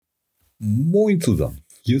Moin zusammen,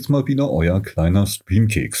 hier ist mal wieder euer kleiner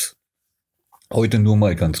Streamkeks. Heute nur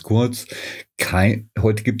mal ganz kurz,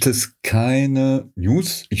 heute gibt es keine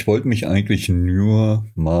News. Ich wollte mich eigentlich nur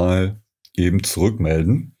mal eben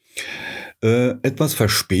zurückmelden. Etwas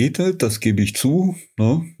verspätet, das gebe ich zu,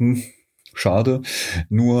 ne? Schade.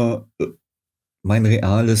 Nur mein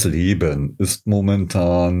reales Leben ist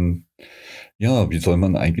momentan, ja, wie soll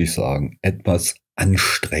man eigentlich sagen, etwas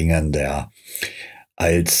anstrengender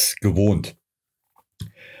als gewohnt.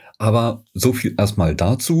 Aber so viel erstmal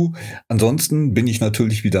dazu. Ansonsten bin ich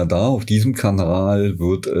natürlich wieder da. Auf diesem Kanal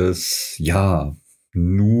wird es ja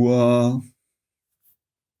nur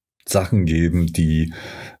Sachen geben, die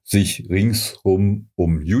sich ringsrum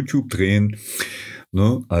um YouTube drehen.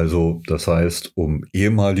 Ne? Also das heißt um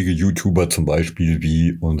ehemalige YouTuber zum Beispiel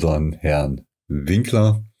wie unseren Herrn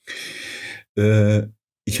Winkler.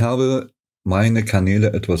 Ich habe meine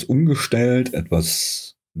Kanäle etwas umgestellt,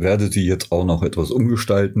 werde sie jetzt auch noch etwas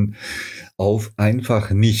umgestalten. Auf einfach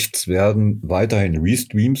nichts werden weiterhin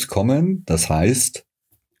Restreams kommen. Das heißt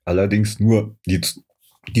allerdings nur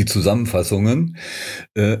die Zusammenfassungen.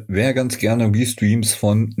 Wer ganz gerne Restreams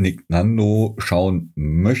von Nick Nando schauen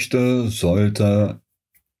möchte, sollte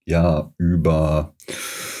ja über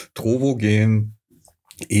Trovo gehen.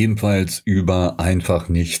 Ebenfalls über einfach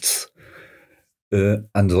nichts.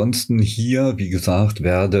 Ansonsten hier, wie gesagt,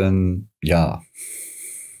 werden ja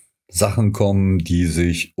Sachen kommen, die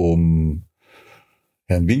sich um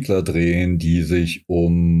Herrn Winkler drehen, die sich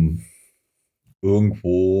um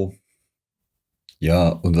irgendwo ja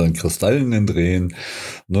unseren Kristallen drehen,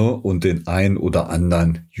 ne, und den ein oder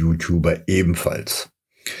anderen YouTuber ebenfalls.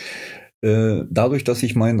 Dadurch, dass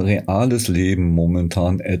ich mein reales Leben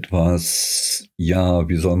momentan etwas, ja,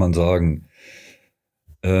 wie soll man sagen,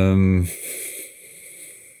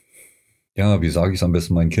 ja, wie sage ich es am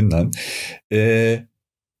besten meinen Kindern, etwas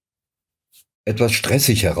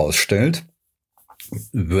stressig herausstellt,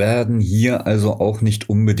 werden hier also auch nicht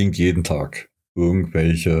unbedingt jeden Tag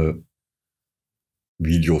irgendwelche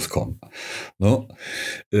Videos kommen. Ne?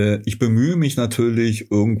 Ich bemühe mich natürlich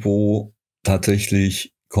irgendwo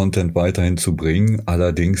tatsächlich Content weiterhin zu bringen.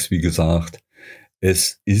 Allerdings, wie gesagt,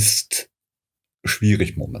 es ist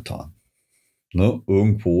schwierig momentan. Ne?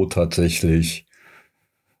 Irgendwo tatsächlich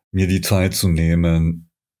mir die Zeit zu nehmen,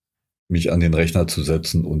 mich an den Rechner zu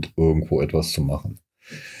setzen und irgendwo etwas zu machen.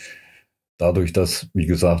 Dadurch, dass, wie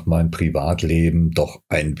gesagt, mein Privatleben doch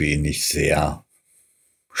ein wenig sehr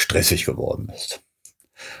stressig geworden ist.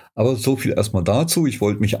 Aber so viel erstmal dazu. Ich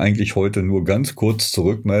wollte mich eigentlich heute nur ganz kurz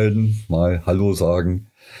zurückmelden, mal Hallo sagen,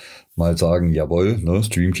 mal sagen, jawohl, ne,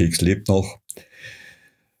 Streamkeks lebt noch.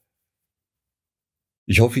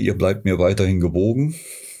 Ich hoffe, ihr bleibt mir weiterhin gewogen.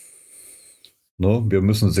 Ne, wir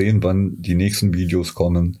müssen sehen, wann die nächsten Videos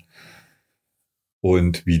kommen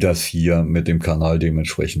und wie das hier mit dem Kanal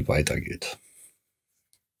dementsprechend weitergeht.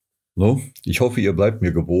 Ne, ich hoffe, ihr bleibt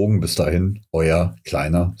mir gewogen. Bis dahin, euer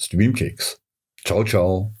kleiner Streamkeks. Ciao,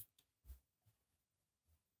 ciao.